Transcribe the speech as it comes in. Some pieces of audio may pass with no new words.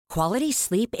Quality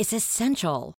sleep is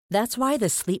essential. That's why the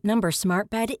Sleep Number Smart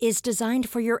Bed is designed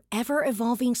for your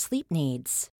ever-evolving sleep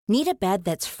needs. Need a bed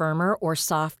that's firmer or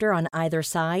softer on either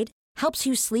side? Helps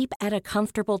you sleep at a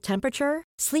comfortable temperature?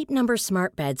 Sleep Number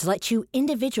Smart Beds let you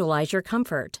individualize your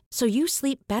comfort, so you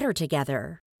sleep better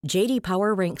together. J.D.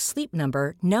 Power ranks Sleep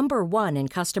Number number 1 in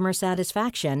customer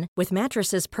satisfaction with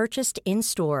mattresses purchased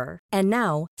in-store. And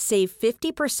now, save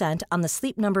 50% on the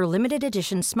Sleep Number Limited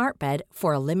Edition Smart Bed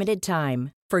for a limited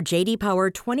time. For J.D. Power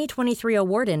 2023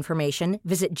 award information,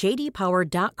 visit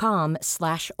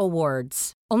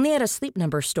jdpower.com/awards. Only at a Sleep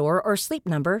Number store or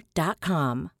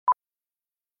sleepnumber.com.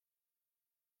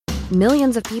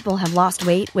 Millions of people have lost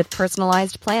weight with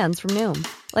personalized plans from Noom.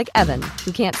 Like Evan,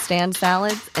 who can't stand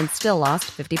salads and still lost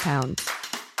 50 pounds.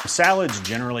 Salads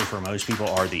generally for most people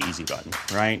are the easy button,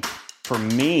 right? For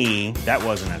me, that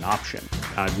wasn't an option.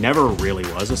 I never really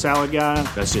was a salad guy.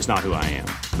 That's just not who I am.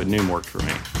 But Noom worked for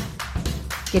me.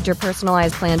 Get your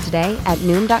personalized plan today at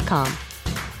Noom.com.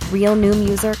 Real Noom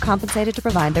user compensated to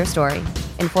provide their story.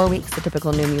 In 4 weeks, the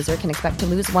typical Noom user can expect to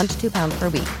lose 1 to 2 pounds per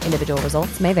week. Individual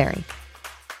results may vary.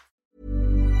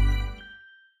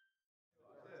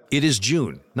 It is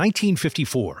June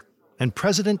 1954, and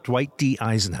President Dwight D.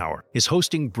 Eisenhower is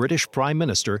hosting British Prime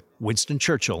Minister Winston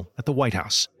Churchill at the White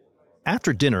House.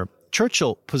 After dinner,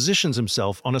 Churchill positions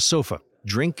himself on a sofa,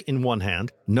 drink in one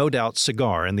hand, no doubt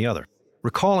cigar in the other,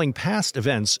 recalling past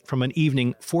events from an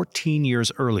evening 14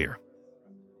 years earlier.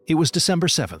 It was December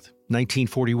 7th,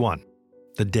 1941,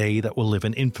 the day that will live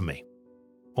in infamy.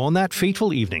 On that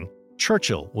fateful evening,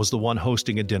 Churchill was the one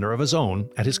hosting a dinner of his own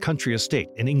at his country estate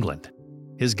in England.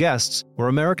 His guests were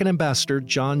American Ambassador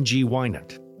John G.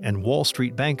 Winant and Wall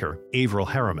Street banker Averell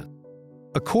Harriman.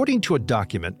 According to a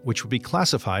document which would be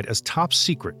classified as top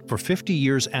secret for 50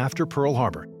 years after Pearl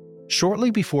Harbor,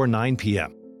 shortly before 9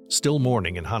 p.m., still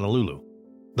morning in Honolulu,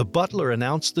 the butler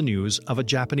announced the news of a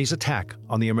Japanese attack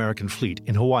on the American fleet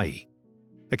in Hawaii.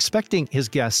 Expecting his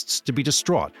guests to be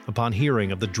distraught upon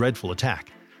hearing of the dreadful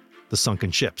attack, the sunken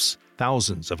ships,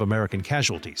 thousands of American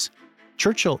casualties,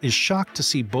 Churchill is shocked to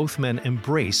see both men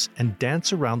embrace and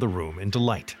dance around the room in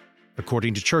delight.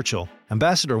 According to Churchill,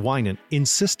 Ambassador Winant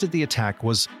insisted the attack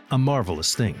was a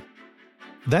marvelous thing.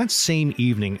 That same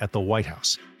evening at the White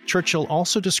House, Churchill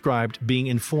also described being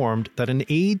informed that an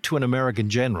aide to an American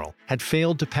general had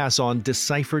failed to pass on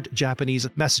deciphered Japanese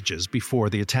messages before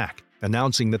the attack,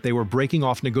 announcing that they were breaking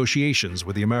off negotiations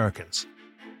with the Americans.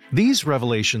 These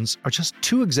revelations are just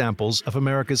two examples of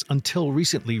America's until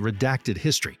recently redacted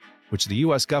history, which the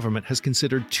U.S. government has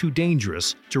considered too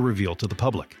dangerous to reveal to the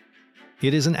public.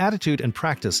 It is an attitude and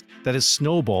practice that has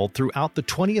snowballed throughout the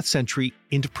 20th century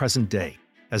into present day,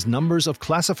 as numbers of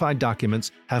classified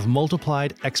documents have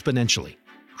multiplied exponentially,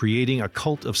 creating a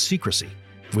cult of secrecy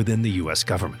within the U.S.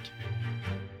 government.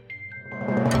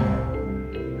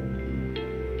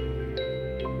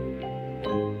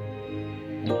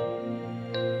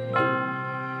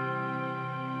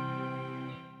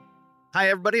 Hi,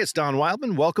 everybody. It's Don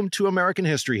Wildman. Welcome to American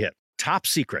History Hit. Top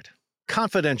secret,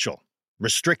 confidential,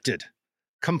 restricted,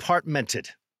 compartmented.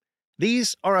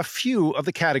 These are a few of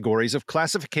the categories of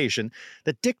classification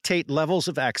that dictate levels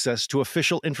of access to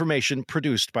official information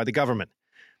produced by the government.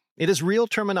 It is real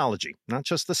terminology, not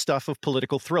just the stuff of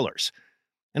political thrillers.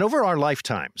 And over our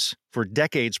lifetimes, for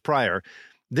decades prior,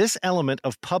 this element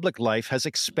of public life has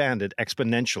expanded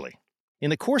exponentially. In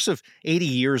the course of 80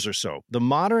 years or so, the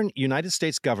modern United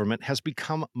States government has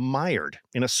become mired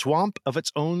in a swamp of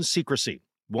its own secrecy,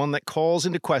 one that calls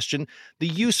into question the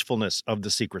usefulness of the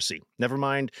secrecy, never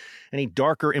mind any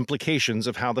darker implications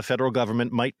of how the federal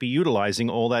government might be utilizing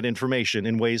all that information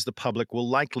in ways the public will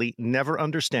likely never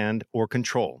understand or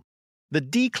control. The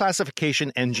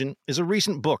Declassification Engine is a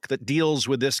recent book that deals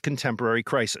with this contemporary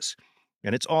crisis,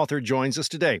 and its author joins us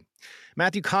today.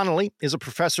 Matthew Connelly is a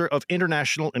professor of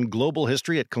international and global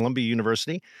history at Columbia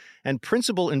University and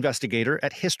principal investigator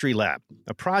at History Lab,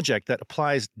 a project that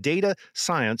applies data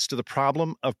science to the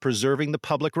problem of preserving the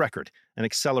public record and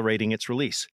accelerating its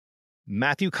release.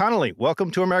 Matthew Connelly,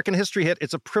 welcome to American History Hit.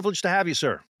 It's a privilege to have you,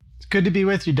 sir. It's good to be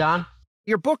with you, Don.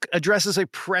 Your book addresses a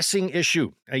pressing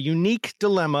issue, a unique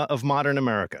dilemma of modern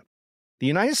America. The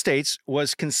United States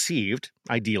was conceived,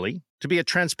 ideally, to be a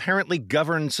transparently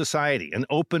governed society, an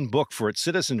open book for its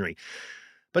citizenry.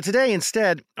 But today,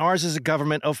 instead, ours is a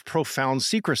government of profound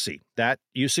secrecy that,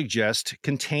 you suggest,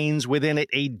 contains within it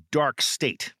a dark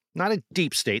state. Not a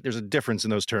deep state, there's a difference in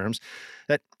those terms,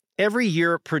 that every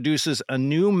year produces a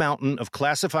new mountain of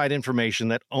classified information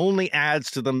that only adds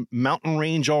to the mountain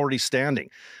range already standing.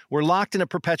 We're locked in a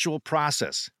perpetual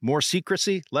process. More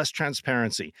secrecy, less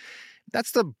transparency.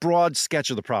 That's the broad sketch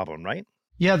of the problem, right?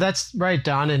 Yeah, that's right,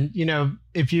 Don. And,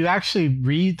 if you actually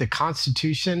read the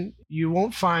Constitution, you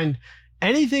won't find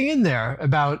anything in there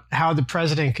about how the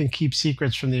president can keep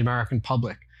secrets from the American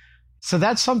public. So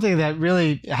that's something that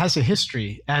really has a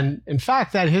history. And in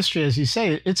fact, that history, as you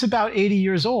say, it's about 80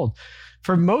 years old.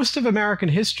 For most of American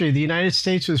history, the United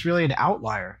States was really an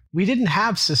outlier. We didn't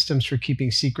have systems for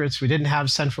keeping secrets. We didn't have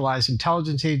centralized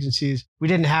intelligence agencies. We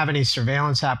didn't have any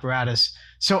surveillance apparatus.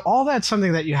 So all that's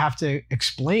something that you have to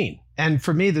explain. And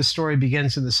for me, the story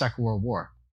begins in the Second World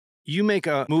War. You make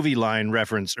a movie line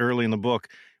reference early in the book.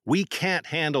 We can't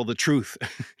handle the truth.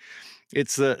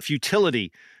 It's the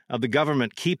futility of the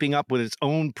government keeping up with its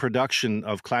own production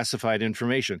of classified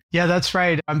information. Yeah, that's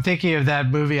right. I'm thinking of that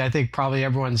movie I think probably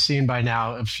everyone's seen by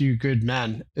now, A Few Good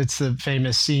Men. It's the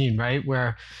famous scene, right,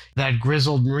 where that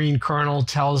grizzled Marine colonel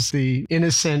tells the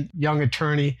innocent young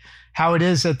attorney how it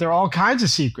is that there are all kinds of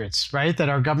secrets, right, that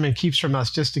our government keeps from us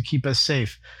just to keep us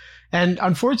safe. And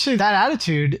unfortunately, that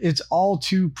attitude, it's all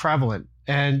too prevalent.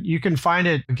 And you can find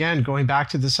it, again, going back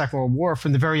to the Second World War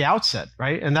from the very outset,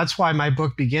 right? And that's why my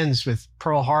book begins with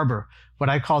Pearl Harbor, what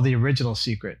I call the original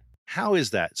secret. How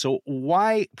is that? So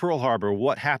why Pearl Harbor?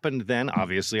 What happened then?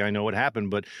 Obviously, I know what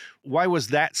happened, but why was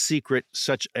that secret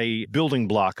such a building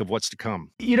block of what's to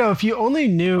come? If you only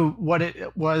knew what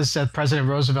it was that President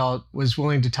Roosevelt was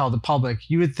willing to tell the public,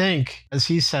 you would think, as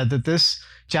he said, that this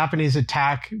Japanese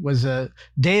attack was a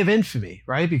day of infamy,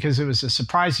 right? Because it was a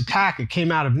surprise attack. It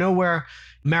came out of nowhere.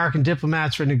 American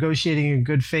diplomats were negotiating in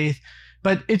good faith.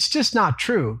 But it's just not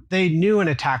true. They knew an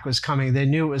attack was coming. They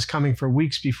knew it was coming for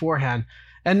weeks beforehand.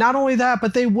 And not only that,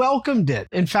 but they welcomed it.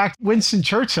 In fact, Winston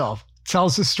Churchill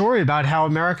tells a story about how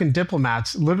American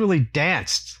diplomats literally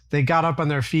danced. They got up on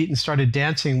their feet and started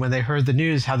dancing when they heard the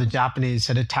news how the Japanese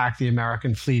had attacked the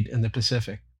American fleet in the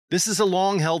Pacific. This is a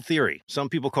long-held theory. Some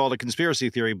people call it a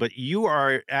conspiracy theory, but you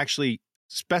are actually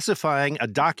specifying a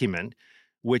document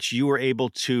which you were able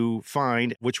to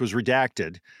find, which was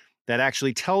redacted, that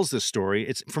actually tells this story.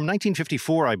 It's from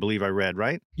 1954, I believe I read,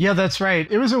 right? Yeah, that's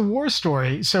right. It was a war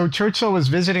story. So Churchill was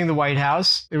visiting the White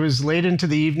House. It was late into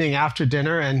the evening after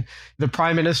dinner, and the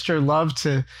prime minister loved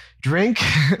to drink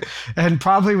and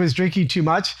probably was drinking too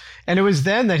much. And it was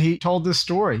then that he told this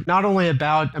story, not only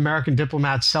about American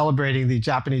diplomats celebrating the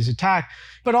Japanese attack,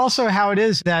 but also how it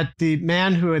is that the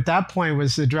man who at that point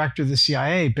was the director of the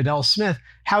CIA, Bedell Smith,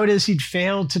 how it is he'd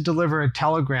failed to deliver a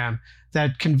telegram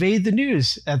that conveyed the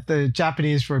news that the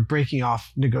Japanese were breaking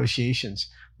off negotiations.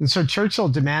 And so Churchill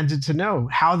demanded to know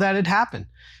how that had happened.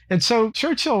 And so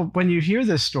Churchill, when you hear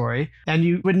this story, and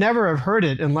you would never have heard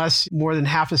it unless more than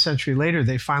half a century later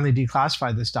they finally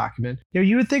declassified this document,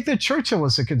 you would think that Churchill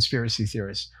was a conspiracy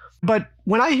theorist. But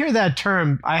when I hear that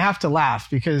term, I have to laugh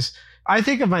because I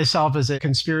think of myself as a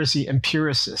conspiracy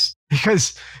empiricist.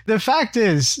 Because the fact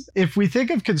is, if we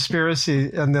think of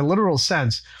conspiracy in the literal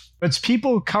sense, it's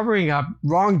people covering up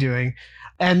wrongdoing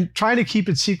and trying to keep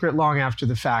it secret long after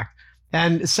the fact.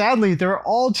 And sadly, there are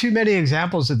all too many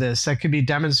examples of this that can be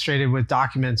demonstrated with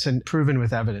documents and proven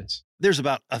with evidence. There's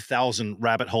about 1,000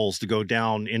 rabbit holes to go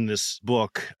down in this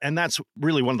book. And that's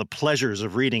really one of the pleasures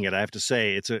of reading it, I have to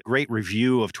say. It's a great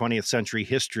review of 20th century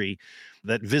history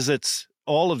that visits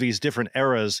all of these different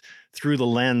eras through the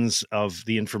lens of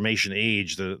the information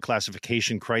age, the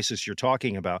classification crisis you're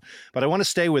talking about. But I want to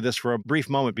stay with this for a brief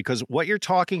moment because what you're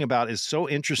talking about is so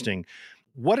interesting.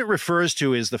 What it refers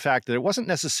to is the fact that it wasn't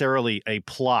necessarily a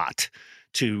plot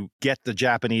to get the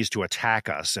Japanese to attack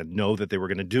us and know that they were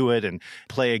going to do it and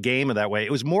play a game of that way.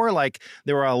 It was more like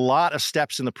there were a lot of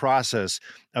steps in the process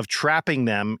of trapping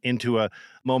them into a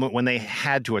moment when they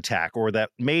had to attack or that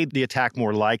made the attack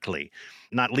more likely,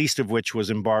 not least of which was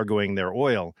embargoing their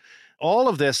oil. All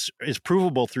of this is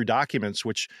provable through documents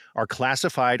which are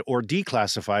classified or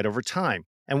declassified over time.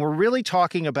 And we're really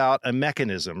talking about a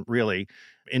mechanism, really,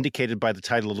 indicated by the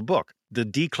title of the book, the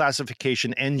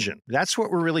declassification engine. That's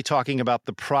what we're really talking about,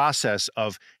 the process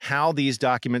of how these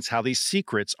documents, how these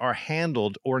secrets are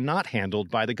handled or not handled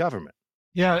by the government.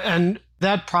 Yeah, and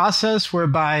that process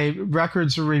whereby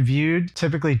records are reviewed,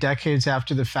 typically decades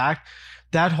after the fact,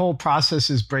 that whole process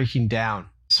is breaking down.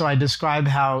 So I describe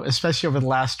how, especially over the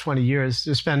last 20 years,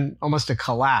 there's been almost a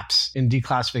collapse in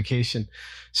declassification.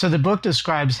 So the book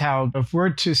describes how if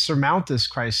we're to surmount this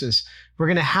crisis, we're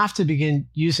going to have to begin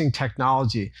using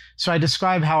technology. So I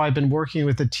describe how I've been working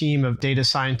with a team of data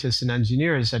scientists and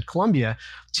engineers at Columbia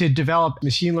to develop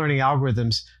machine learning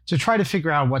algorithms to try to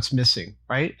figure out what's missing,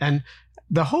 right? And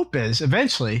the hope is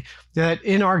eventually that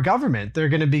in our government, they're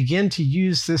going to begin to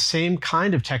use this same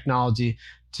kind of technology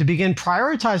to begin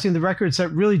prioritizing the records that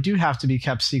really do have to be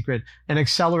kept secret and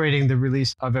accelerating the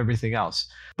release of everything else.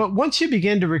 But once you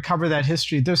begin to recover that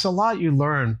history, there's a lot you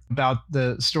learn about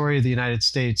the story of the United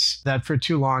States that for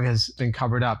too long has been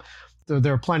covered up.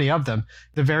 There are plenty of them.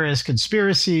 The various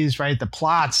conspiracies, right? The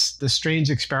plots, the strange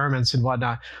experiments and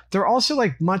whatnot. There are also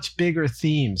like much bigger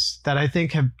themes that I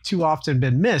think have too often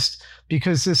been missed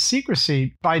because this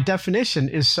secrecy, by definition,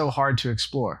 is so hard to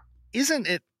explore. Isn't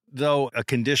it, though, a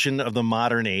condition of the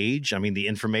modern age? I mean, the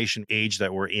information age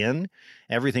that we're in,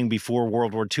 everything before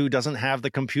World War II doesn't have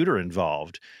the computer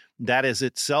involved. That is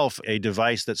itself a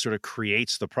device that sort of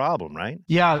creates the problem, right?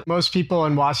 Yeah, most people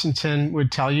in Washington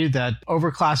would tell you that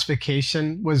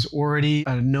overclassification was already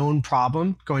a known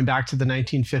problem going back to the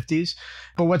 1950s.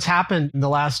 But what's happened in the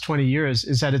last 20 years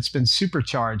is that it's been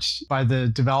supercharged by the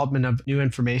development of new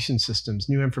information systems,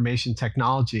 new information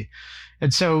technology.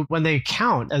 And so when they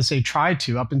count, as they tried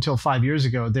to up until 5 years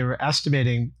ago, they were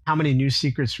estimating how many new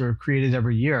secrets were created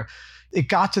every year. It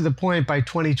got to the point by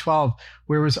 2012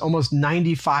 where it was almost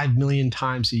 95 million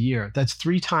times a year. That's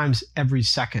 3 times every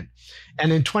second.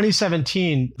 And in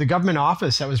 2017, the government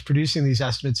office that was producing these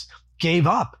estimates gave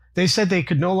up. They said they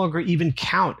could no longer even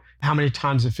count how many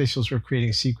times officials were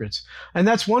creating secrets. And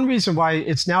that's one reason why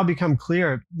it's now become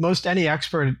clear. Most any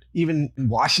expert, even in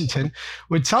Washington,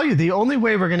 would tell you the only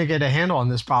way we're going to get a handle on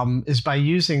this problem is by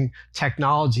using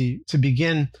technology to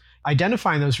begin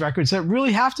identifying those records that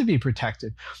really have to be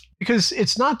protected. Because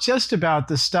it's not just about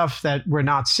the stuff that we're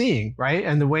not seeing, right?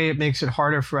 And the way it makes it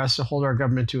harder for us to hold our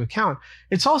government to account.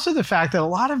 It's also the fact that a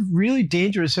lot of really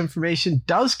dangerous information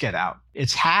does get out.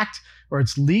 It's hacked or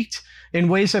it's leaked in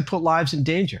ways that put lives in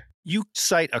danger. You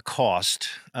cite a cost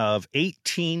of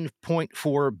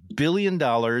 $18.4 billion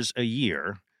a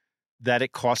year that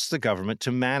it costs the government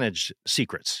to manage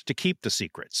secrets, to keep the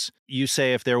secrets. You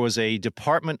say if there was a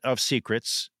Department of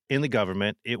Secrets in the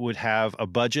government, it would have a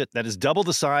budget that is double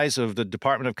the size of the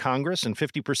Department of Congress and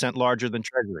 50% larger than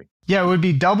Treasury. Yeah, it would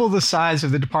be double the size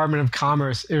of the Department of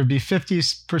Commerce. It would be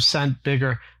 50%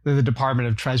 bigger than the Department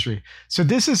of Treasury. So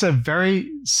this is a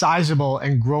very sizable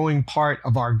and growing part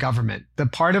of our government, the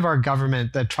part of our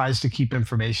government that tries to keep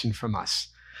information from us.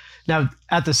 Now,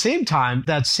 at the same time,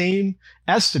 that same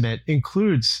estimate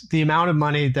includes the amount of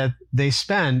money that they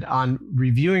spend on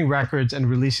reviewing records and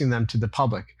releasing them to the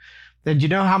public. Then you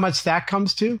know how much that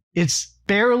comes to? It's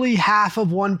barely half of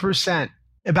 1%,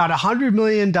 about $100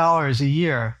 million a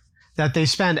year that they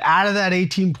spend out of that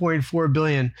 $18.4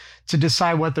 billion to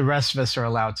decide what the rest of us are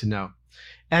allowed to know.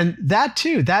 And that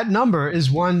too, that number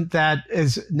is one that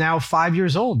is now 5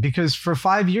 years old, because for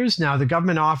 5 years now, the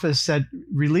government office that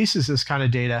releases this kind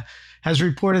of data has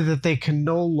reported that they can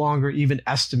no longer even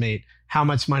estimate how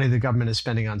much money the government is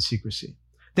spending on secrecy.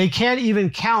 They can't even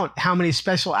count how many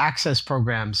special access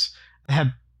programs have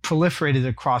proliferated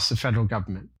across the federal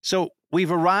government. So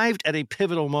we've arrived at a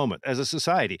pivotal moment as a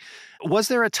society. Was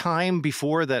there a time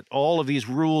before that all of these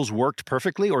rules worked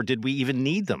perfectly, or did we even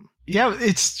need them? Yeah,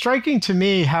 it's striking to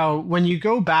me how when you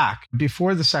go back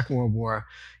before the Second World War,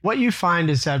 what you find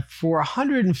is that for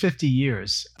 150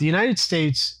 years, the United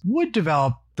States would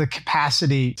develop the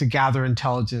capacity to gather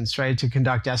intelligence, right, to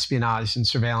conduct espionage and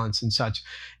surveillance and such.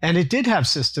 And it did have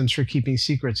systems for keeping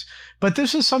secrets, but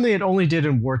this was something it only did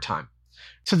in wartime.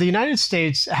 So the United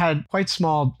States had quite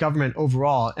small government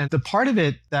overall, and the part of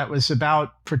it that was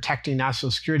about protecting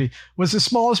national security was the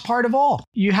smallest part of all.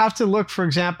 You have to look, for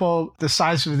example, the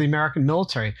size of the American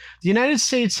military. The United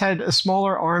States had a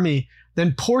smaller army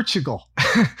than Portugal.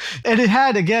 And it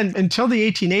had, again, until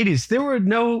the 1880s, there were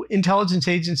no intelligence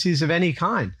agencies of any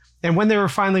kind. And when they were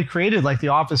finally created, like the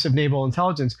Office of Naval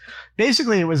Intelligence,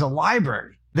 basically it was a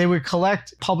library. They would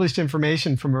collect published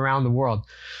information from around the world.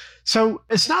 So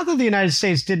it's not that the United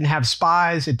States didn't have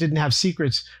spies, it didn't have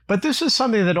secrets, but this was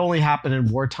something that only happened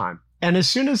in wartime. And as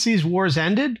soon as these wars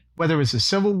ended, whether it was the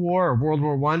Civil War or World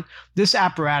War I, this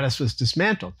apparatus was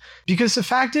dismantled. Because the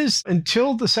fact is,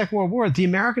 until the Second World War, the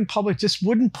American public just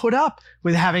wouldn't put up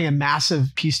with having a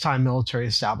massive peacetime military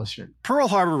establishment. Pearl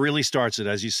Harbor really starts it,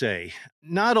 as you say.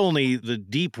 Not only the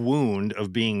deep wound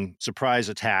of being surprise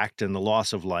attacked and the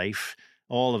loss of life,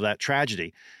 all of that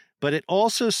tragedy, but it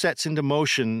also sets into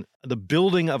motion the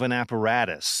building of an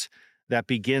apparatus that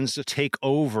begins to take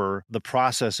over the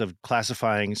process of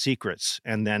classifying secrets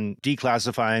and then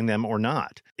declassifying them or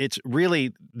not. It's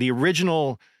really the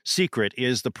original secret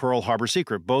is the Pearl Harbor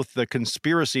secret, both the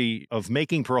conspiracy of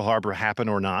making Pearl Harbor happen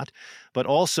or not, but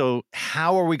also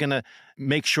how are we going to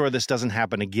make sure this doesn't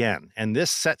happen again? And this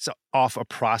sets off a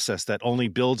process that only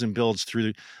builds and builds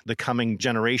through the coming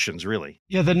generations, really.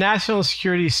 Yeah, the national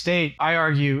security state, I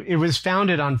argue, it was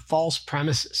founded on false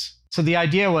premises. So the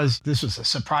idea was this was a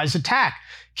surprise attack,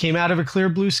 came out of a clear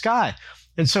blue sky.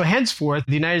 And so henceforth,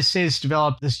 the United States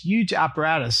developed this huge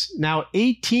apparatus, now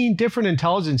 18 different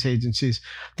intelligence agencies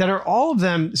that are all of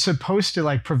them supposed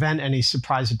to prevent any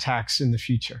surprise attacks in the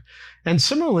future. And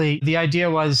similarly, the idea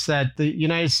was that the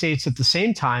United States at the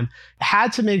same time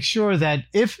had to make sure that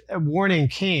if a warning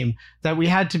came, that we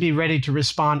had to be ready to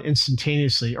respond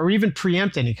instantaneously or even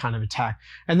preempt any kind of attack.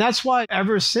 And that's why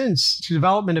ever since the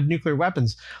development of nuclear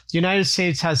weapons, the United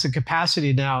States has the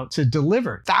capacity now to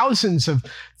deliver thousands of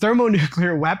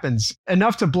thermonuclear weapons,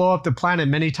 enough to blow up the planet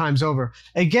many times over.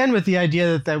 Again, with the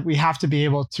idea that we have to be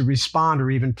able to respond or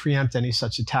even preempt any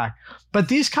such attack. But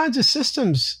these kinds of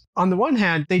systems, on the one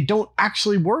hand, they don't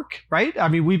actually work, right? I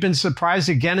mean, we've been surprised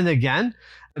again and again.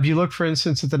 If you look, for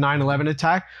instance, at the 9/11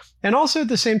 attack, and also at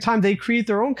the same time, they create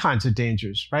their own kinds of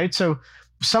dangers, right? So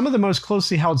some of the most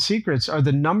closely held secrets are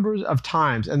the numbers of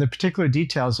times and the particular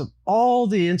details of all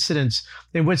the incidents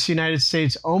in which the United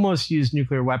States almost used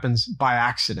nuclear weapons by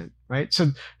accident, right? So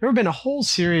there have been a whole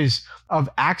series of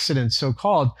accidents,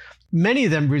 so-called, many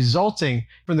of them resulting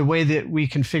from the way that we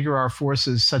configure our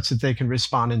forces such that they can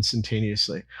respond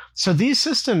instantaneously. So these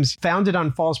systems founded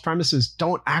on false premises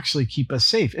don't actually keep us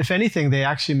safe. If anything, they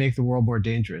actually make the world more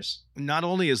dangerous. Not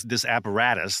only is this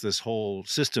apparatus, this whole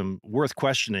system, worth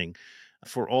questioning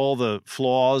for all the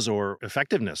flaws or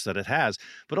effectiveness that it has,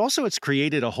 but also it's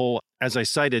created a whole, as I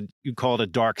cited, you call it a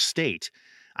dark state.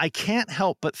 I can't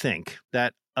help but think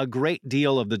that a great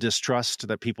deal of the distrust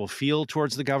that people feel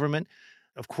towards the government,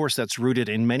 of course, that's rooted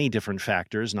in many different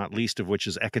factors, not least of which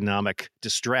is economic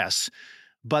distress.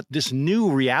 But this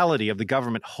new reality of the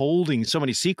government holding so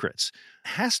many secrets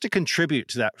has to contribute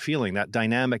to that feeling, that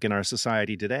dynamic in our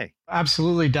society today.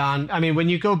 Absolutely, Don. I mean, when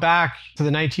you go back to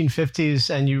the 1950s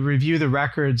and you review the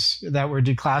records that were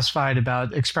declassified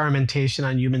about experimentation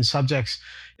on human subjects,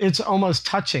 it's almost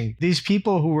touching. These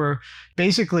people who were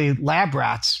basically lab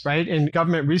rats, right, in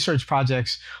government research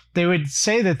projects, they would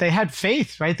say that they had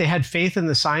faith, right? They had faith in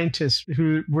the scientists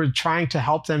who were trying to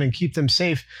help them and keep them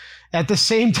safe. At the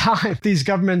same time, these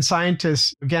government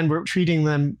scientists, again, were treating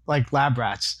them like lab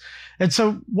rats. And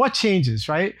so what changes,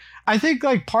 right? I think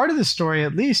part of the story,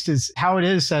 at least, is how it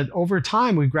is that over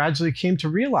time, we gradually came to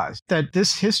realize that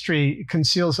this history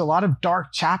conceals a lot of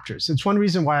dark chapters. It's one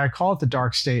reason why I call it the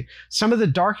dark state. Some of the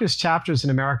darkest chapters in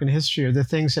American history are the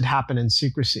things that happen in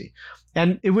secrecy.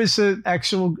 And it was the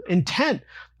actual intent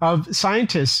of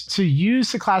scientists to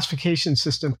use the classification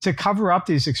system to cover up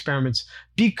these experiments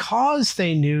because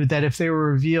they knew that if they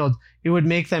were revealed, it would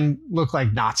make them look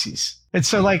like Nazis. And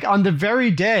so on the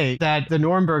very day that the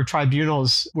Nuremberg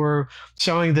tribunals were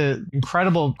showing the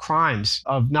incredible crimes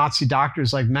of Nazi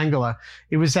doctors like Mengele,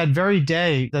 it was that very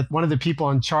day that one of the people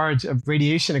in charge of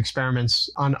radiation experiments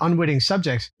on unwitting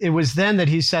subjects, it was then that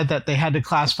he said that they had to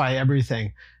classify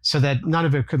everything so that none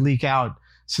of it could leak out,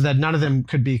 so that none of them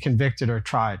could be convicted or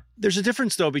tried. There's a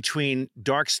difference, though, between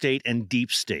dark state and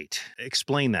deep state.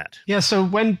 Explain that. Yeah, so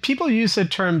when people use the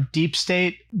term deep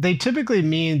state, they typically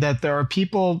mean that there are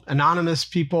people, anonymous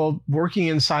people, working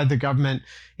inside the government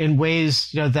in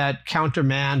ways that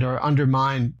countermand or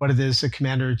undermine what it is the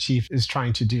commander-in-chief is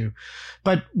trying to do.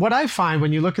 But what I find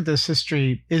when you look at this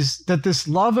history is that this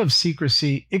love of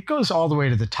secrecy, it goes all the way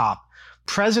to the top.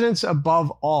 Presidents,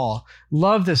 above all,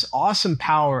 love this awesome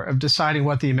power of deciding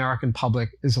what the American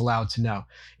public is allowed to know.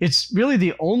 It's really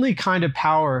the only kind of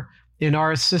power in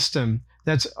our system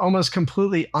that's almost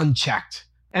completely unchecked.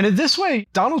 And in this way,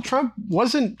 Donald Trump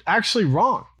wasn't actually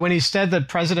wrong when he said that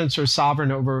presidents are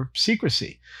sovereign over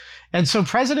secrecy. And so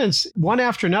presidents, one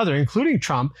after another, including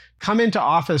Trump, come into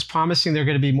office promising they're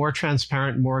going to be more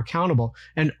transparent and more accountable.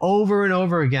 And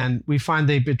over again, we find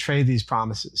they betray these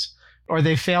promises, or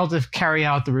they fail to carry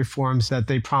out the reforms that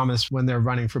they promised when they're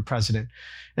running for president.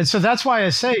 And so that's why I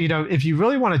say, if you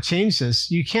really want to change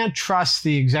this, you can't trust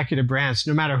the executive branch,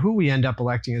 no matter who we end up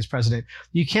electing as president.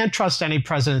 You can't trust any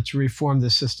president to reform the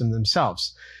system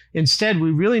themselves. Instead,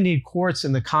 we really need courts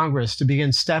and the Congress to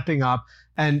begin stepping up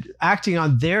and acting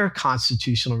on their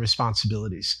constitutional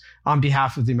responsibilities on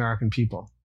behalf of the American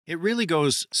people. It really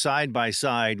goes side by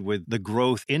side with the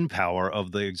growth in power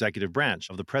of the executive branch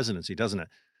of the presidency, doesn't it?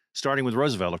 Starting with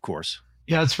Roosevelt, of course.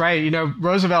 Yeah, that's right.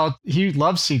 Roosevelt, he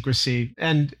loved secrecy.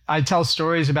 And I tell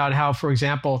stories about how, for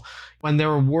example, when there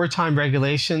were wartime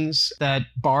regulations that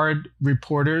barred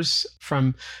reporters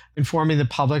from informing the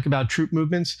public about troop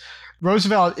movements,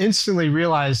 Roosevelt instantly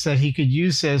realized that he could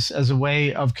use this as a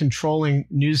way of controlling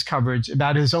news coverage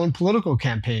about his own political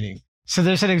campaigning. So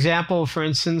there's an example, for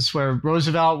instance, where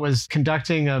Roosevelt was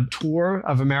conducting a tour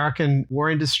of American war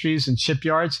industries and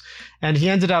shipyards, and he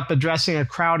ended up addressing a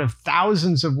crowd of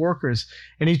thousands of workers.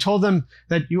 And he told them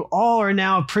that you all are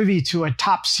now privy to a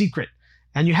top secret,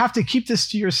 and you have to keep this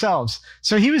to yourselves.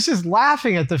 So he was just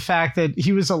laughing at the fact that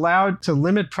he was allowed to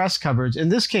limit press coverage, in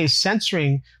this case,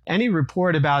 censoring any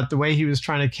report about the way he was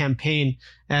trying to campaign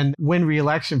and win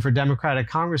re-election for Democratic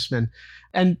congressmen.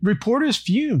 And reporters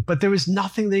fumed, but there was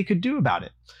nothing they could do about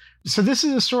it. So this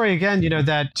is a story, again,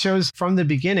 that shows from the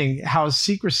beginning how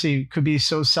secrecy could be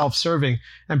so self-serving,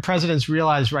 and presidents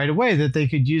realized right away that they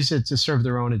could use it to serve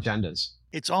their own agendas.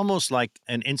 It's almost like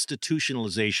an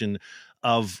institutionalization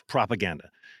of propaganda.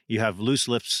 You have loose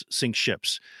lips sink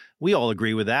ships. We all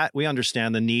agree with that. We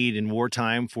understand the need in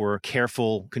wartime for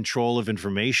careful control of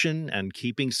information and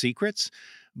keeping secrets.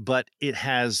 But it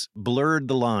has blurred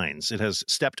the lines. It has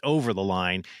stepped over the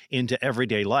line into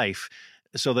everyday life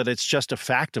so that it's just a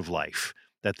fact of life,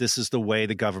 that this is the way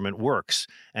the government works,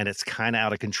 and it's kind of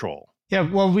out of control. Yeah,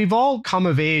 well, we've all come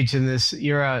of age in this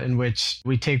era in which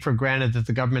we take for granted that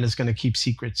the government is going to keep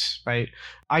secrets, right?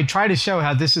 I try to show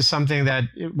how this is something that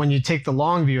when you take the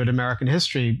long view at American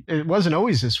history, it wasn't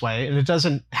always this way, and it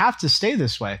doesn't have to stay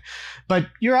this way. But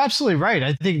you're absolutely right.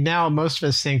 I think now most of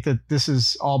us think that this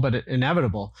is all but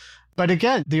inevitable. But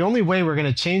again, the only way we're going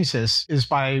to change this is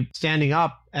by standing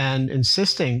up and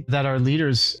insisting that our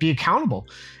leaders be accountable.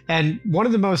 And one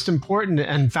of the most important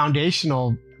and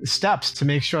foundational steps to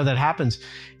make sure that happens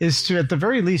is to, at the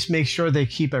very least, make sure they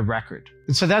keep a record.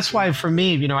 And so that's why, for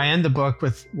me, I end the book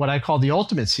with what I call the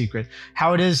ultimate secret,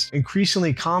 how it is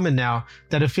increasingly common now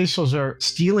that officials are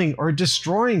stealing or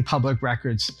destroying public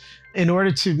records in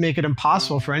order to make it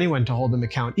impossible for anyone to hold them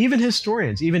account, even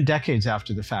historians, even decades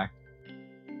after the fact.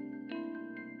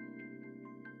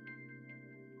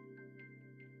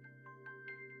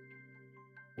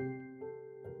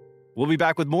 We'll be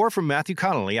back with more from Matthew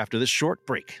Connelly after this short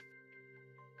break.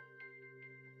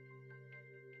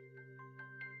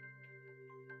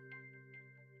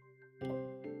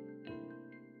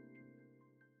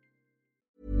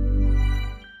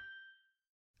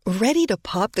 Ready to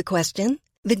pop the question?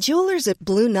 The jewelers at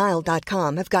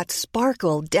BlueNile.com have got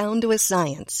sparkle down to a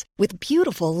science with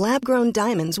beautiful lab-grown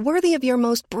diamonds worthy of your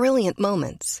most brilliant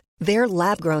moments. Their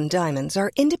lab-grown diamonds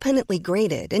are independently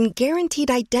graded and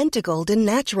guaranteed identical to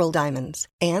natural diamonds,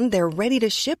 and they're ready to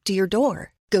ship to your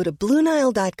door. Go to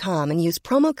BlueNile.com and use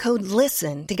promo code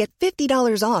LISTEN to get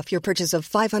 $50 off your purchase of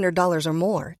 $500 or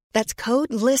more. That's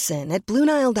code LISTEN at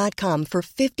BlueNile.com for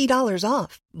 $50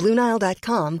 off.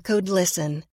 BlueNile.com, code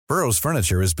LISTEN. Burrow's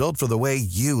furniture is built for the way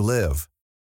you live.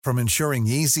 From ensuring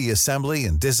easy assembly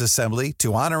and disassembly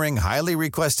to honoring highly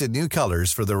requested new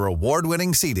colors for their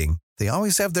award-winning seating, they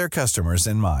always have their customers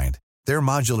in mind. Their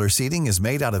modular seating is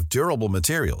made out of durable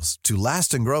materials to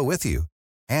last and grow with you.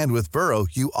 And with Burrow,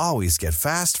 you always get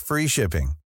fast, free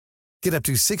shipping. Get up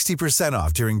to 60%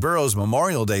 off during Burrow's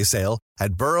Memorial Day sale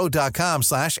at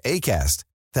burrow.com/ACAST.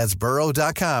 That's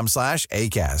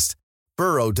burrow.com/ACAST.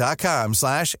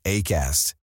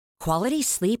 burrow.com/ACAST. Quality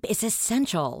sleep is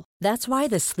essential. That's why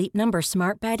the Sleep Number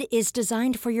Smart Bed is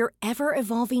designed for your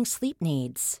ever-evolving sleep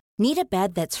needs. Need a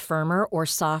bed that's firmer or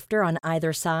softer on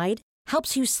either side?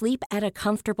 Helps you sleep at a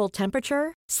comfortable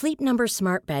temperature? Sleep Number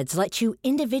Smart Beds let you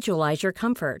individualize your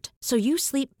comfort, so you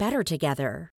sleep better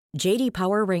together. J.D.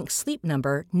 Power ranks Sleep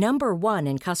Number number 1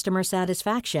 in customer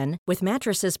satisfaction with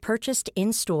mattresses purchased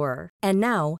in-store. And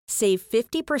now, save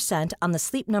 50% on the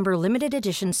Sleep Number Limited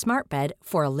Edition Smart Bed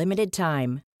for a limited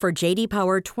time. For J.D.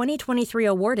 Power 2023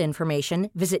 award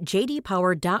information, visit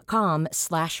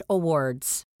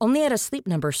jdpower.com/awards. Only at a Sleep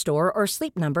Number store or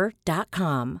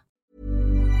sleepnumber.com.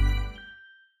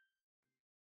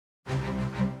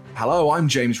 Hello, I'm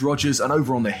James Rogers, and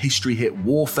over on the History Hit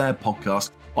Warfare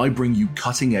podcast, I bring you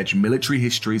cutting-edge military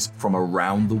histories from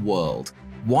around the world.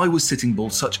 Why was Sitting Bull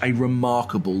such a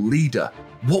remarkable leader?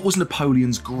 What was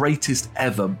Napoleon's greatest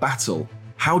ever battle?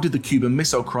 How did the Cuban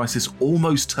Missile Crisis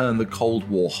almost turn the Cold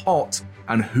War hot?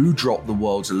 And who dropped the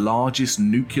world's largest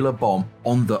nuclear bomb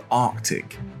on the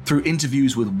Arctic? Through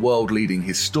interviews with world-leading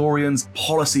historians,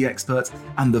 policy experts,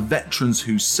 and the veterans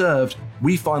who served,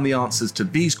 we find the answers to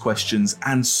these questions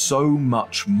and so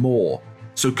much more.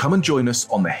 So come and join us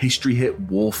on the History Hit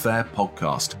Warfare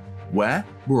podcast, where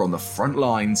we're on the front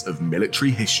lines of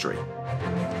military history.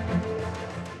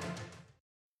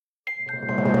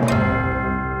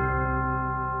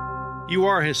 You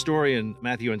are a historian,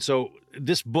 Matthew, and so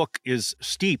this book is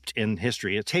steeped in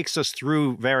history. It takes us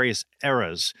through various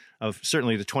eras of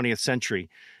certainly the 20th century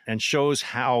and shows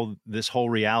how this whole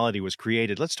reality was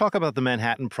created. Let's talk about the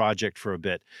Manhattan Project for a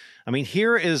bit. I mean,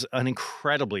 here is an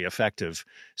incredibly effective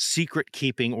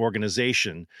secret-keeping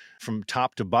organization from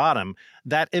top to bottom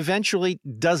that eventually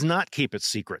does not keep its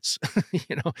secrets.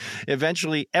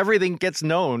 Eventually everything gets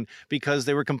known because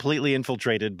they were completely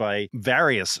infiltrated by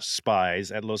various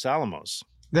spies at Los Alamos.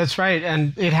 That's right.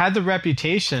 And it had the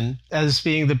reputation as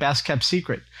being the best kept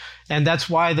secret. And that's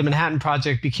why the Manhattan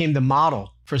Project became the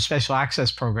model for special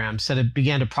access programs that it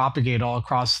began to propagate all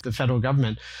across the federal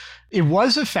government. It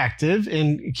was effective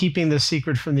in keeping this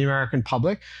secret from the American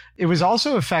public. It was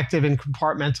also effective in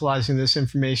compartmentalizing this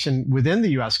information within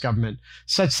the U.S. government,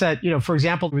 such that, for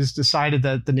example, it was decided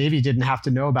that the Navy didn't have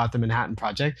to know about the Manhattan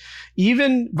Project.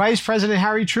 Even Vice President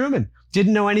Harry Truman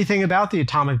didn't know anything about the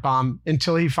atomic bomb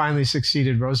until he finally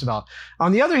succeeded Roosevelt.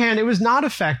 On the other hand, it was not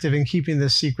effective in keeping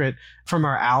this secret from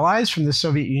our allies, from the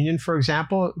Soviet Union, for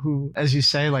example, who, as you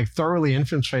say, thoroughly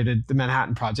infiltrated the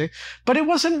Manhattan Project. But it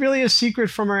wasn't really a secret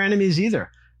from our enemies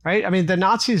either. Right? I mean, the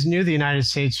Nazis knew the United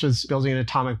States was building an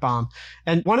atomic bomb.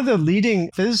 And one of the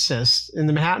leading physicists in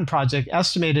the Manhattan Project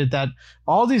estimated that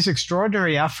all these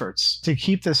extraordinary efforts to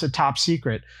keep this a top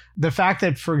secret, the fact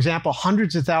that, for example,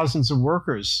 hundreds of thousands of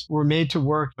workers were made to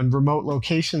work in remote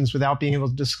locations without being able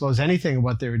to disclose anything of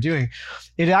what they were doing,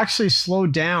 it actually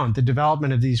slowed down the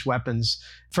development of these weapons.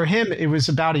 For him, it was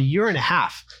about a year and a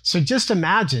half. So just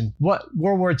imagine what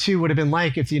World War II would have been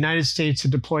like if the United States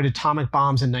had deployed atomic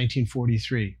bombs in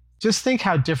 1943. Just think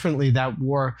how differently that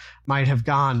war might have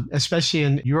gone, especially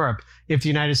in Europe, if the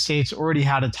United States already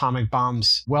had atomic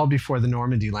bombs well before the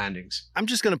Normandy landings. I'm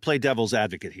just going to play devil's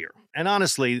advocate here. And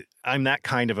honestly, I'm that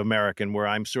kind of American where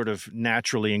I'm sort of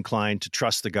naturally inclined to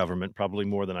trust the government, probably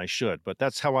more than I should. But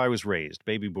that's how I was raised,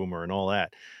 baby boomer and all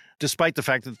that. Despite the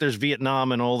fact that there's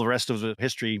Vietnam and all the rest of the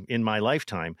history in my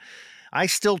lifetime, I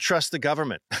still trust the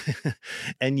government.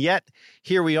 And yet,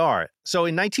 here we are. So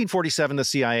in 1947, the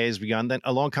CIA has begun. Then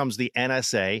along comes the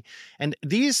NSA. And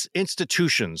these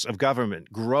institutions of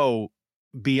government grow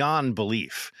beyond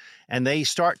belief. And they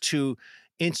start to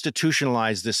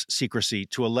institutionalize this secrecy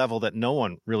to a level that no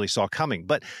one really saw coming.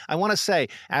 But I want to say,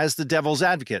 as the devil's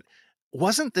advocate,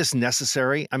 wasn't this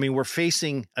necessary? I mean, we're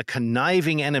facing a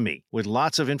conniving enemy with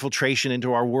lots of infiltration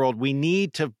into our world. We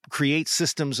need to create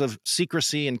systems of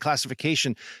secrecy and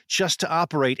classification just to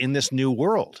operate in this new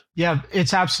world. Yeah,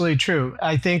 it's absolutely true.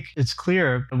 I think it's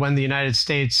clear when the United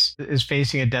States is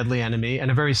facing a deadly enemy,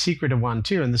 and a very secretive one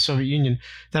too, in the Soviet Union,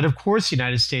 that of course the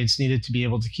United States needed to be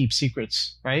able to keep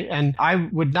secrets, right? And I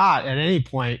would not at any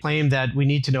point claim that we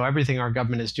need to know everything our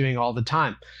government is doing all the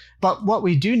time. But what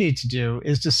we do need to do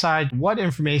is decide what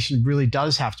information really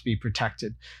does have to be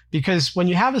protected. Because when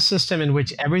you have a system in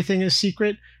which everything is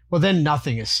secret, well, then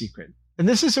nothing is secret. And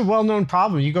this is a well-known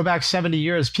problem. You go back 70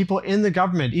 years, people in the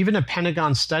government, even a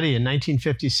Pentagon study in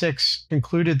 1956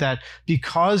 concluded that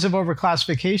because of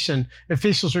overclassification,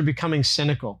 officials were becoming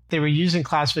cynical. They were using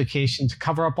classification to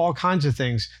cover up all kinds of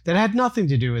things that had nothing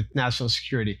to do with national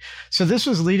security. So this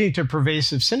was leading to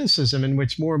pervasive cynicism in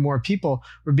which more and more people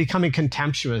were becoming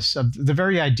contemptuous of the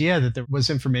very idea that there was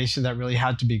information that really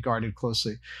had to be guarded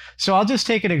closely. So I'll just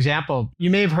take an example. You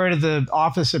may have heard of the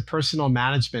Office of Personnel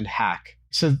Management hack.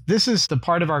 So this is the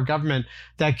part of our government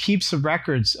that keeps the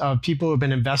records of people who have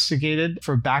been investigated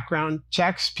for background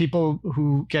checks, people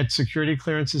who get security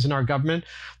clearances in our government.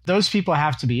 Those people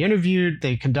have to be interviewed.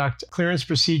 They conduct clearance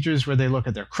procedures where they look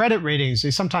at their credit ratings.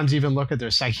 They sometimes even look at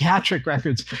their psychiatric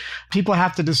records. People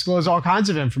have to disclose all kinds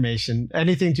of information,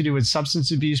 anything to do with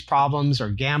substance abuse problems or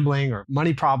gambling or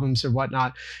money problems or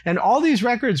whatnot. And all these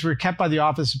records were kept by the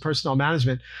Office of Personnel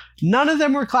Management. None of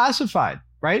them were classified.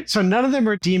 Right? So none of them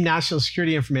are deemed national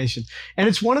security information. And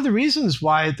it's one of the reasons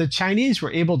why the Chinese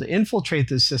were able to infiltrate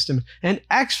this system and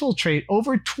exfiltrate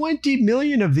over 20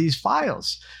 million of these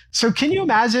files. So can you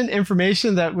imagine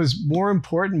information that was more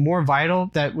important, more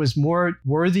vital, that was more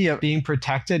worthy of being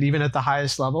protected, even at the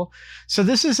highest level? So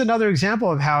this is another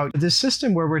example of how this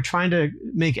system where we're trying to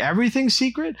make everything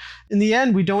secret, in the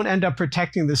end, we don't end up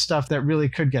protecting the stuff that really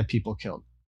could get people killed.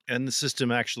 And the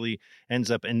system actually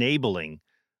ends up enabling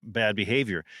bad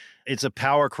behavior. It's a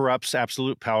power corrupts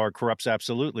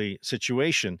absolutely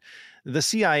situation. The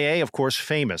CIA, of course,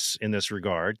 famous in this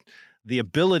regard. The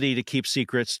ability to keep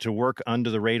secrets, to work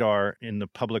under the radar in the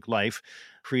public life,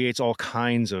 creates all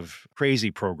kinds of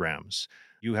crazy programs.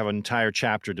 You have an entire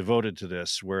chapter devoted to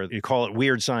this where you call it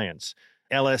weird science.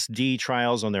 LSD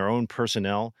trials on their own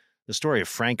personnel. The story of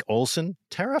Frank Olson,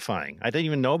 terrifying. I didn't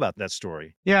even know about that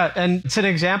story. Yeah, and it's an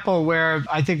example where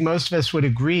I think most of us would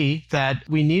agree that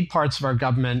we need parts of our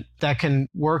government that can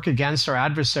work against our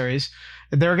adversaries.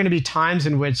 There are going to be times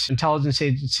in which intelligence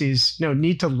agencies,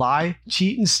 need to lie,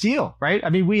 cheat, and steal, right? I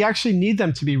mean, we actually need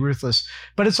them to be ruthless,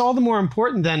 but it's all the more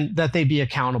important then that they be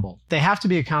accountable. They have to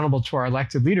be accountable to our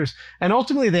elected leaders, and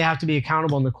ultimately they have to be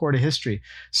accountable in the court of history.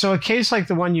 So a case like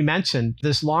the one you mentioned,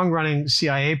 this long-running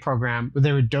CIA program where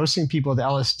they were dosing people with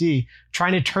LSD,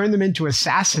 trying to turn them into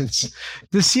assassins.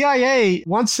 The CIA,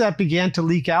 once that began to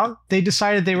leak out, they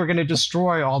decided they were going to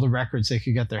destroy all the records they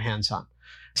could get their hands on.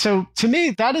 So to me,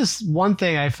 that is one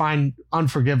thing I find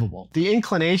unforgivable. The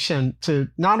inclination to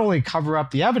not only cover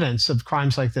up the evidence of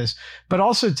crimes like this, but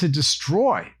also to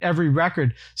destroy every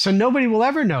record so nobody will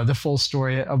ever know the full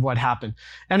story of what happened.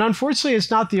 And unfortunately, it's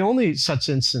not the only such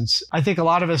instance. I think a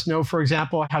lot of us know, for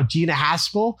example, how Gina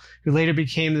Haspel, who later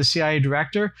became the CIA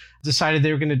director, decided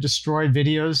they were going to destroy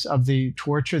videos of the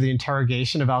torture, the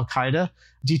interrogation of al-Qaeda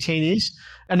detainees.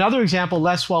 Another example,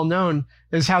 less well known,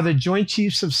 is how the Joint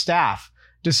Chiefs of Staff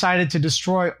decided to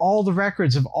destroy all the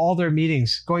records of all their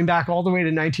meetings, going back all the way to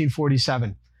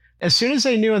 1947. As soon as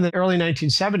they knew in the early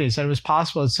 1970s that it was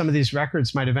possible that some of these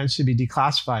records might eventually be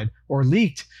declassified or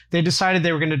leaked, they decided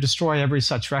they were going to destroy every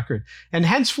such record. And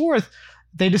henceforth,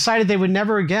 they decided they would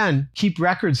never again keep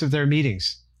records of their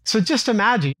meetings. So just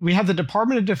imagine, we have the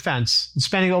Department of Defense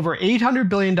spending over $800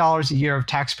 billion a year of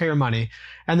taxpayer money,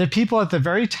 and the people at the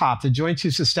very top, the Joint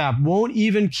Chiefs of Staff, won't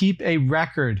even keep a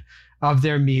record of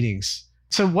their meetings.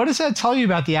 So what does that tell you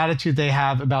about the attitude they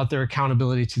have about their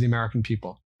accountability to the American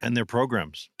people? And their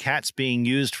programs. Cats being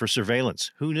used for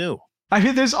surveillance. Who knew? I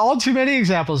mean, there's all too many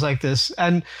examples like this.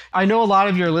 And I know a lot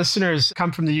of your listeners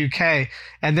come from the UK,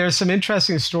 and there's some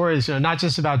interesting stories, not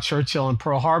just about Churchill and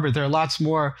Pearl Harbor. There are lots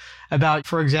more about,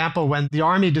 for example, when the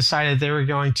Army decided they were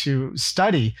going to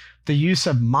study the use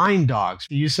of mine dogs,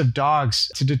 the use of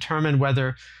dogs to determine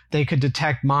whether they could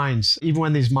detect mines, even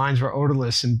when these mines were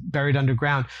odorless and buried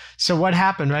underground. So what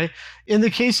happened, right? In the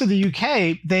case of the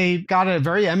UK, they got a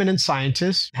very eminent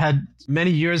scientist, had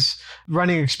many years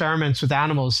running experiments with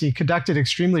animals. He conducted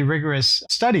extremely rigorous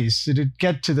studies to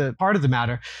get to the heart of the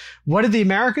matter. What did the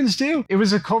Americans do? It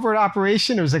was a covert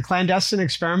operation. It was a clandestine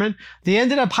experiment. They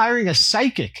ended up hiring a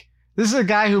psychic. This is a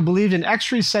guy who believed in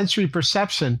extrasensory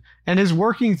perception, and his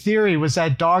working theory was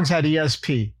that dogs had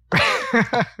ESP.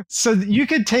 So you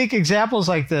could take examples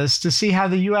like this to see how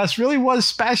the U.S. really was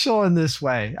special in this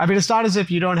way. I mean, it's not as if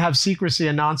you don't have secrecy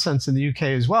and nonsense in the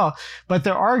U.K. as well, but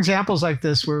there are examples like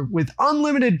this where with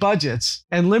unlimited budgets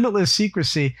and limitless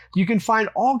secrecy, you can find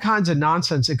all kinds of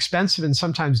nonsense, expensive and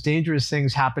sometimes dangerous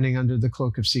things happening under the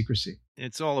cloak of secrecy.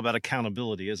 It's all about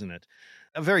accountability, isn't it?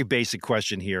 A very basic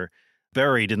question here,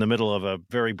 buried in the middle of a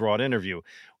very broad interview.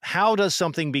 How does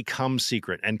something become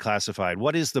secret and classified?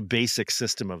 What is the basic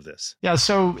system of this? Yeah,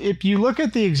 so if you look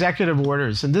at the executive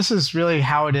orders, and this is really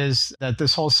how it is that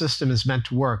this whole system is meant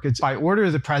to work, it's by order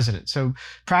of the president. So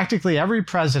practically every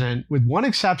president, with one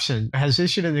exception, has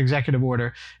issued an executive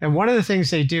order. And one of the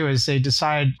things they do is they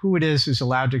decide who it is who's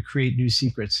allowed to create new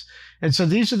secrets. And so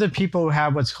these are the people who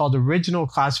have what's called original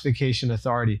classification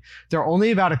authority. There are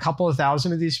only about a couple of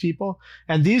thousand of these people.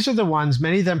 And these are the ones,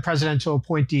 many of them presidential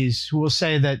appointees, who will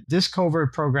say that this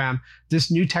covert program, this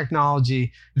new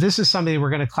technology, this is something we're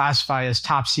going to classify as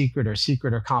top secret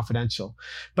or confidential.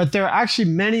 But there are actually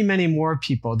many, many more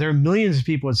people. There are millions of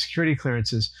people with security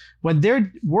clearances. When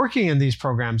they're working in these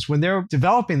programs, when they're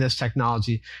developing this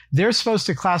technology, they're supposed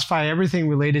to classify everything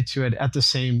related to it at the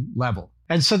same level.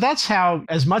 And so that's how,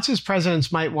 as much as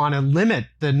presidents might want to limit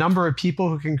the number of people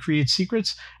who can create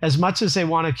secrets, as much as they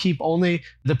want to keep only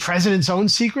the president's own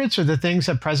secrets or the things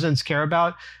that presidents care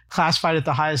about classified at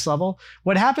the highest level,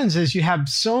 what happens is you have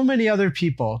so many other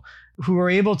people who are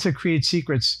able to create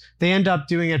secrets, they end up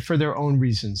doing it for their own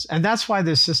reasons. And that's why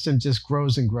this system just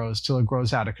grows and grows till it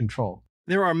grows out of control.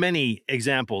 There are many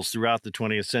examples throughout the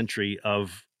 20th century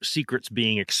of secrets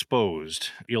being exposed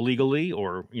illegally,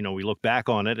 or, we look back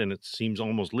on it and it seems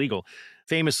almost legal.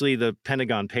 Famously, the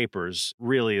Pentagon Papers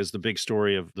really is the big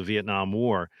story of the Vietnam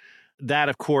War. That,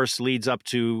 of course, leads up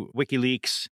to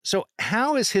WikiLeaks. So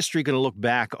how is history going to look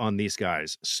back on these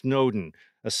guys, Snowden,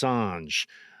 Assange,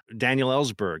 Daniel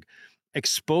Ellsberg,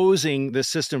 exposing the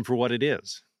system for what it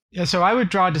is? Yeah, so I would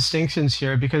draw distinctions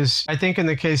here because I think in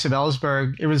the case of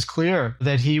Ellsberg, it was clear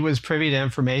that he was privy to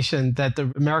information that the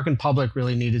American public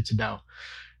really needed to know.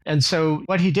 And so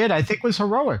what he did, I think, was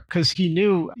heroic because he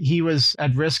knew he was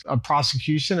at risk of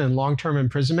prosecution and long-term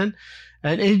imprisonment.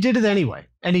 And he did it anyway.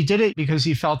 And he did it because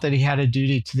he felt that he had a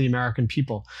duty to the American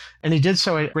people. And he did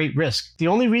so at great risk. The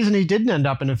only reason he didn't end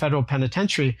up in a federal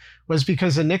penitentiary was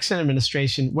because the Nixon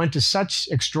administration went to such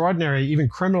extraordinary, even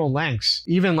criminal lengths,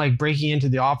 even like breaking into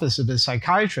the office of his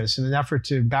psychiatrist in an effort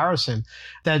to embarrass him,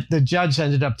 that the judge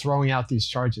ended up throwing out these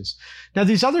charges. Now,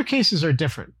 these other cases are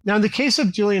different. Now, in the case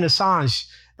of Julian Assange,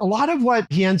 a lot of what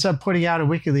he ends up putting out in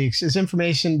WikiLeaks is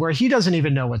information where he doesn't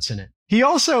even know what's in it. He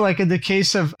also, like in the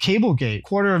case of Cablegate,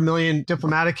 250,000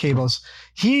 diplomatic cables,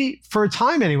 he, for a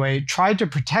time anyway, tried to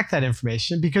protect that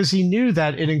information because he knew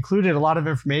that it included a lot of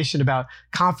information about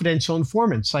confidential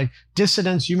informants, like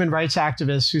dissidents, human rights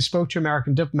activists who spoke to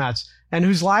American diplomats and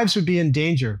whose lives would be in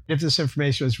danger if this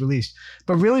information was released.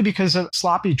 But really, because of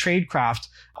sloppy tradecraft,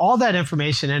 all that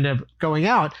information ended up going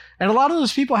out, and a lot of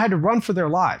those people had to run for their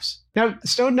lives. Now,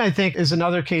 Snowden, I think, is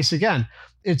another case again.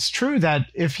 It's true that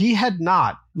if he had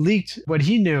not leaked what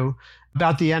he knew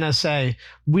about the NSA,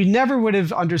 we never would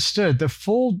have understood the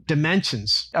full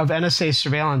dimensions of NSA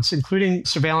surveillance, including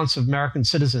surveillance of American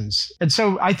citizens. And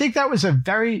so I think that was a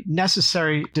very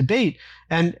necessary debate.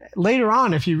 And later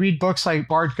on, if you read books like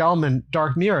Bart Gellman,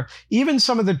 Dark Mirror, even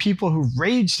some of the people who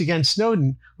raged against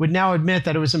Snowden would now admit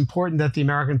that it was important that the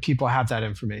American people have that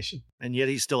information. And yet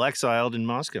he's still exiled in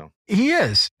Moscow. He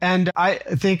is. And I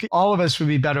think all of us would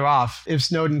be better off if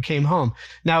Snowden came home.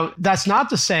 Now, that's not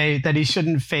to say that he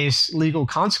shouldn't face legal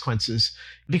consequences,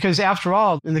 because after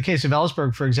all, in the case of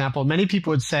Ellsberg, for example, many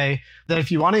people would say that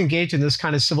if you want to engage in this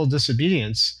kind of civil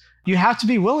disobedience, you have to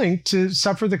be willing to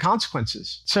suffer the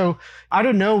consequences. So I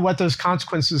don't know what those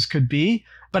consequences could be,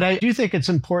 but I do think it's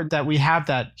important that we have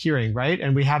that hearing, right?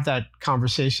 And we have that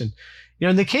conversation. You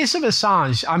know, in the case of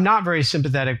Assange, I'm not very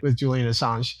sympathetic with Julian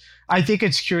Assange. I think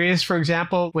it's curious, for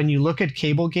example, when you look at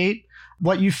Cablegate,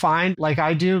 what you find, like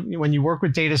I do, when you work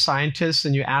with data scientists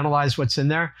and you analyze what's in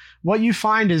there, what you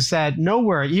find is that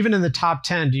nowhere, even in the top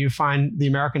 10, do you find the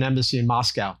American embassy in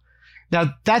Moscow.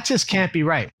 Now, that just can't be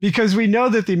right, because we know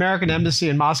that the American embassy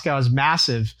in Moscow is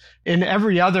massive. In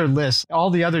every other list, all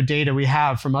the other data we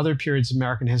have from other periods of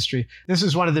American history, this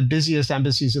is one of the busiest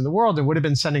embassies in the world and would have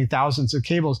been sending thousands of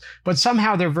cables, but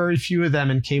somehow there are very few of them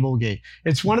in Cablegate.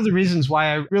 It's one of the reasons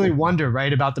why I really wonder,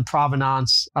 right, about the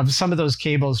provenance of some of those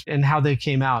cables and how they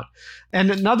came out.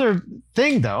 And another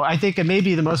thing, though, I think it may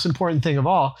be the most important thing of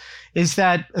all, is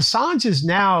that Assange is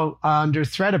now under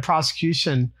threat of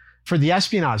prosecution for the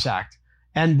Espionage Act.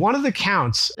 And one of the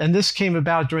counts, and this came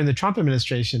about during the Trump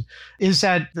administration, is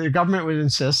that the government would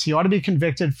insist he ought to be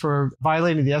convicted for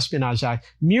violating the Espionage Act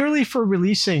merely for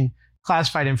releasing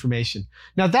classified information.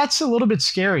 Now, that's a little bit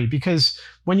scary because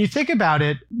when you think about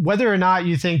it, whether or not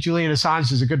you think Julian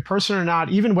Assange is a good person or not,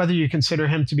 even whether you consider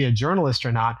him to be a journalist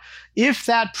or not, if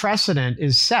that precedent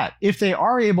is set, if they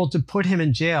are able to put him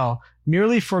in jail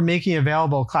merely for making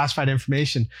available classified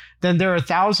information, then there are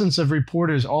thousands of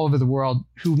reporters all over the world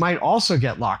who might also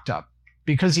get locked up.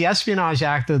 Because the Espionage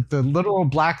Act, the literal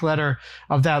black letter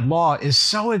of that law is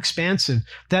so expansive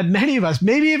that many of us,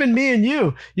 maybe even me and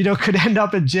you, could end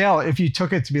up in jail if you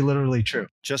took it to be literally true.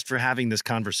 Just for having this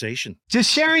conversation. Just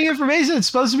sharing information that's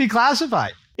supposed to be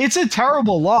classified. It's a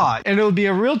terrible law, and it would be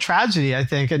a real tragedy, I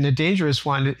think, and a dangerous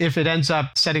one if it ends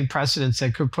up setting precedents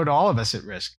that could put all of us at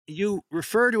risk. You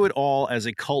refer to it all as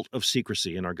a cult of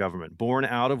secrecy in our government, born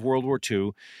out of World War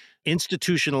II,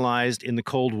 institutionalized in the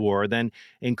Cold War, then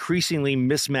increasingly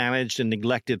mismanaged and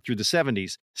neglected through the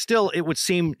 70s. Still, it would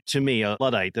seem to me, a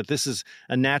Luddite, that this is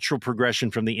a natural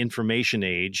progression from the information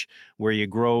age, where you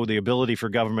grow the ability for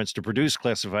governments to produce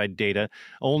classified data,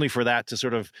 only for that to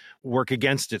sort of work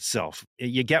against itself.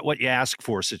 You get what you ask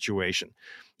for situation.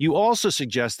 You also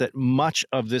suggest that much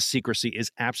of this secrecy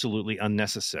is absolutely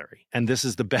unnecessary. And this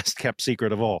is the best kept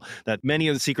secret of all, that many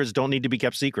of the secrets don't need to be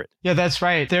kept secret. Yeah, that's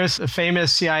right. There's a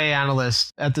famous CIA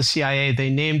analyst at the CIA. They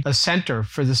named a center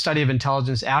for the study of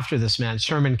intelligence after this man,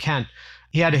 Sherman Kent.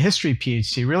 He had a history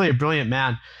PhD, really a brilliant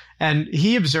man. And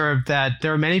he observed that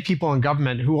there are many people in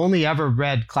government who only ever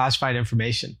read classified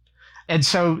information. And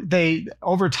so they,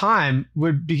 over time,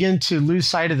 would begin to lose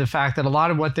sight of the fact that a lot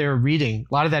of what they were reading,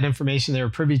 a lot of that information they were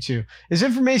privy to, is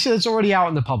information that's already out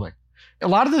in the public. A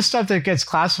lot of the stuff that gets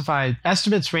classified,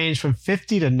 estimates range from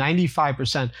 50 to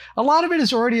 95%. A lot of it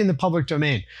is already in the public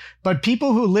domain. But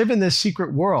people who live in this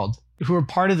secret world, who are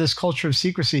part of this culture of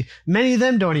secrecy, many of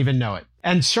them don't even know it.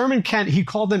 And Sherman Kent, he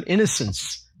called them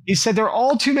innocents. He said there are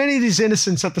all too many of these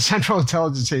innocents at the Central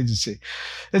Intelligence Agency.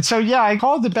 And so, yeah, I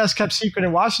call it the best kept secret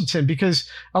in Washington because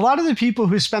a lot of the people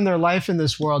who spend their life in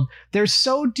this world, they're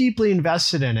so deeply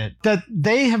invested in it that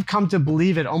they have come to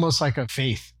believe it almost like a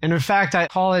faith. And in fact, I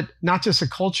call it not just a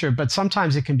culture, but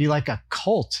sometimes it can be like a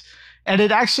cult. And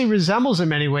it actually resembles in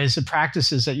many ways the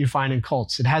practices that you find in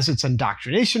cults. It has its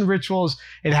indoctrination rituals.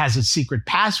 It has its secret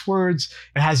passwords.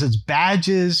 It has its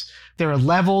badges. There are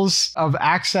levels of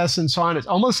access and so on. It's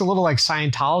almost a little like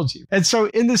Scientology. And so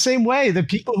in the same way, the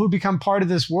people who become part of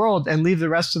this world and leave the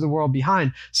rest of the world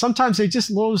behind, sometimes they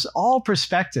just lose all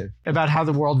perspective about how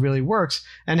the world really works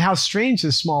and how strange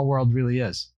this small world really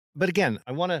is. But again,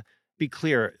 I want to be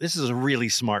clear, this is a really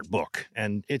smart book,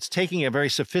 and it's taking a very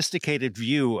sophisticated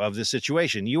view of the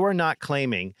situation. You are not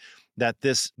claiming that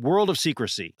this world of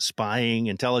secrecy, spying,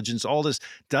 intelligence, all this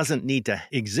doesn't need to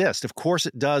exist. Of course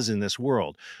it does in this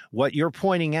world. What you're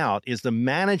pointing out is the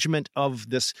management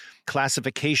of this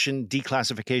classification,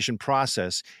 declassification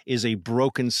process is a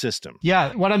broken system.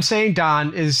 Yeah, what I'm saying,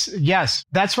 Don, is yes,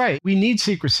 that's right. We need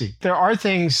secrecy. There are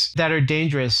things that are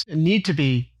dangerous and need to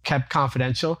be kept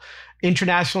confidential.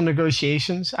 International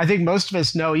negotiations. I think most of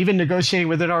us know, even negotiating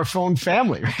within our own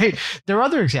family, right? There are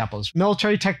other examples.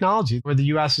 Military technology, where the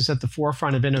U.S. is at the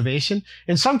forefront of innovation.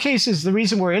 In some cases, the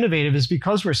reason we're innovative is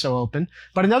because we're so open.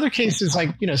 But in other cases,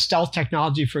 like, stealth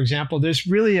technology, for example, there's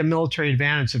really a military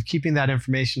advantage of keeping that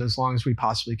information as long as we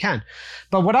possibly can.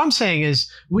 But what I'm saying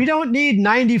is we don't need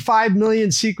 95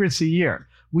 million secrets a year.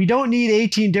 We don't need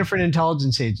 18 different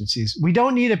intelligence agencies. We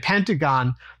don't need a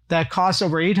Pentagon that costs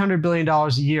over $800 billion a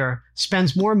year,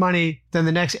 spends more money than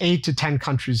the next 8 to 10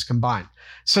 countries combined.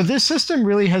 So this system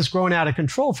really has grown out of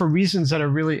control for reasons that are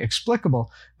really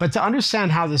explicable. But to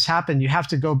understand how this happened, you have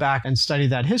to go back and study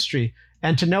that history.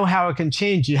 And to know how it can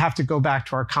change, you have to go back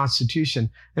to our Constitution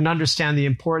and understand the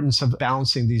importance of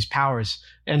balancing these powers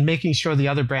and making sure the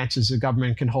other branches of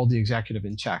government can hold the executive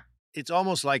in check. It's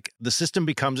almost like the system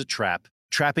becomes a trap,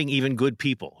 trapping even good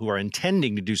people who are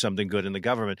intending to do something good in the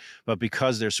government, but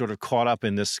because they're sort of caught up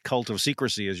in this cult of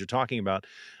secrecy, as you're talking about,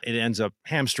 it ends up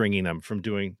hamstringing them from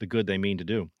doing the good they mean to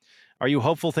do. Are you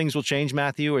hopeful things will change,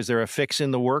 Matthew? Is there a fix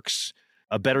in the works,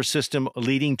 a better system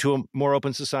leading to a more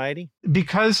open society?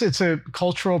 Because it's a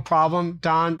cultural problem,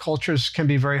 Don, cultures can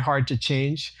be very hard to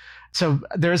change. So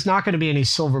there's not going to be any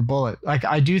silver bullet. Like,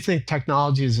 I do think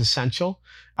technology is essential.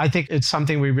 I think it's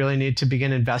something we really need to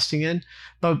begin investing in.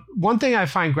 But one thing I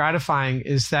find gratifying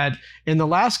is that in the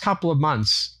last couple of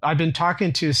months, I've been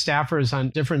talking to staffers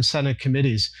on different Senate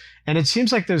committees, and it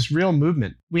seems like there's real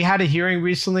movement. We had a hearing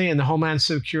recently in the Homeland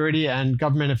Security and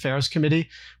Government Affairs Committee,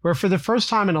 where for the first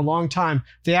time in a long time,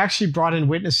 they actually brought in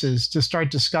witnesses to start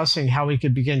discussing how we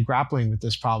could begin grappling with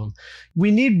this problem.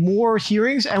 We need more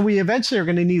hearings, and we eventually are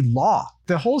going to need law.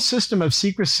 The whole system of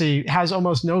secrecy has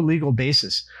almost no legal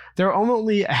basis. There are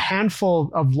only a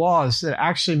handful of laws that are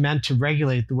actually meant to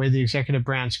regulate the way the executive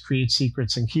branch creates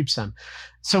secrets and keeps them.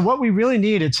 So what we really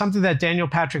need, it's something that Daniel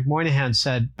Patrick Moynihan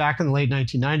said back in the late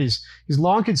 1990s. He's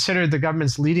long considered the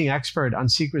government's leading expert on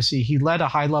secrecy. He led a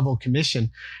high-level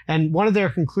commission. And one of their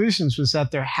conclusions was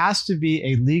that there has to be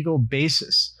a legal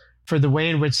basis for the way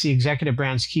in which the executive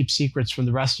branch keeps secrets from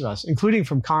the rest of us, including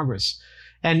from Congress.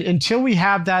 And until we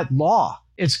have that law,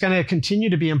 it's going to continue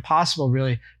to be impossible,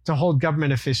 really, to hold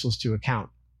government officials to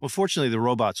account. Well, fortunately, the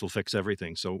robots will fix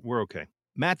everything, so we're okay.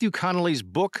 Matthew Connelly's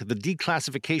book, The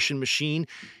Declassification Machine,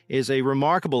 is a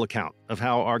remarkable account of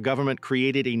how our government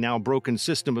created a now broken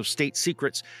system of state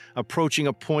secrets approaching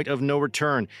a point of no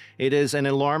return. It is an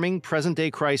alarming present-day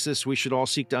crisis we should all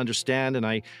seek to understand, and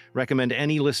I recommend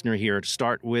any listener here to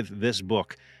start with this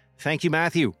book. Thank you,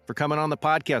 Matthew, for coming on the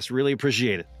podcast. Really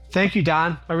appreciate it. Thank you,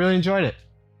 Don. I really enjoyed it.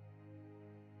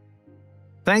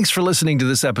 Thanks for listening to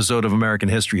this episode of American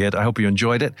History Hit. I hope you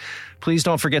enjoyed it. Please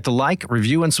don't forget to like,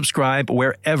 review, and subscribe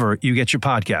wherever you get your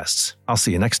podcasts. I'll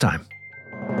see you next time.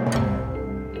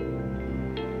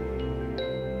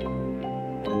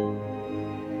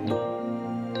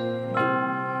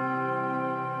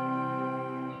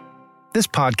 This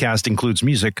podcast includes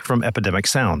music from Epidemic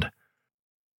Sound.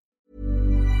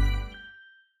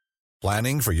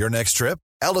 Planning for your next trip?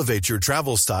 Elevate your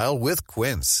travel style with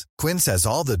Quince. Quince has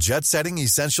all the jet-setting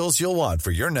essentials you'll want for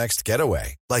your next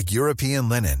getaway, like European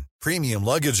linen, premium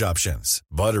luggage options,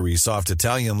 buttery soft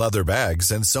Italian leather bags,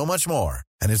 and so much more.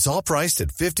 And it's all priced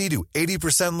at 50 to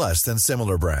 80% less than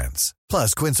similar brands.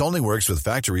 Plus, Quince only works with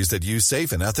factories that use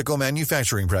safe and ethical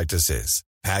manufacturing practices.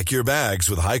 Pack your bags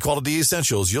with high-quality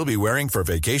essentials you'll be wearing for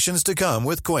vacations to come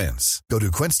with Quince. Go to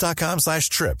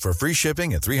quince.com/trip for free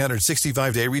shipping and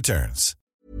 365-day returns.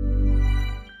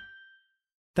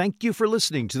 Thank you for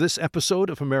listening to this episode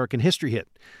of American History Hit.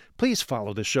 Please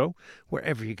follow the show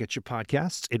wherever you get your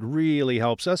podcasts. It really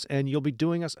helps us, and you'll be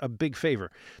doing us a big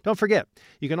favor. Don't forget,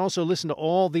 you can also listen to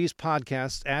all these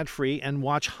podcasts ad-free and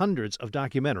watch hundreds of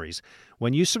documentaries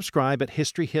when you subscribe at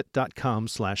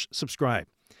historyhit.com/subscribe.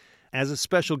 As a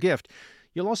special gift,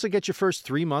 You'll also get your first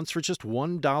 3 months for just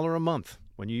 $1 a month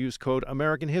when you use code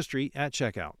American History at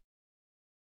checkout.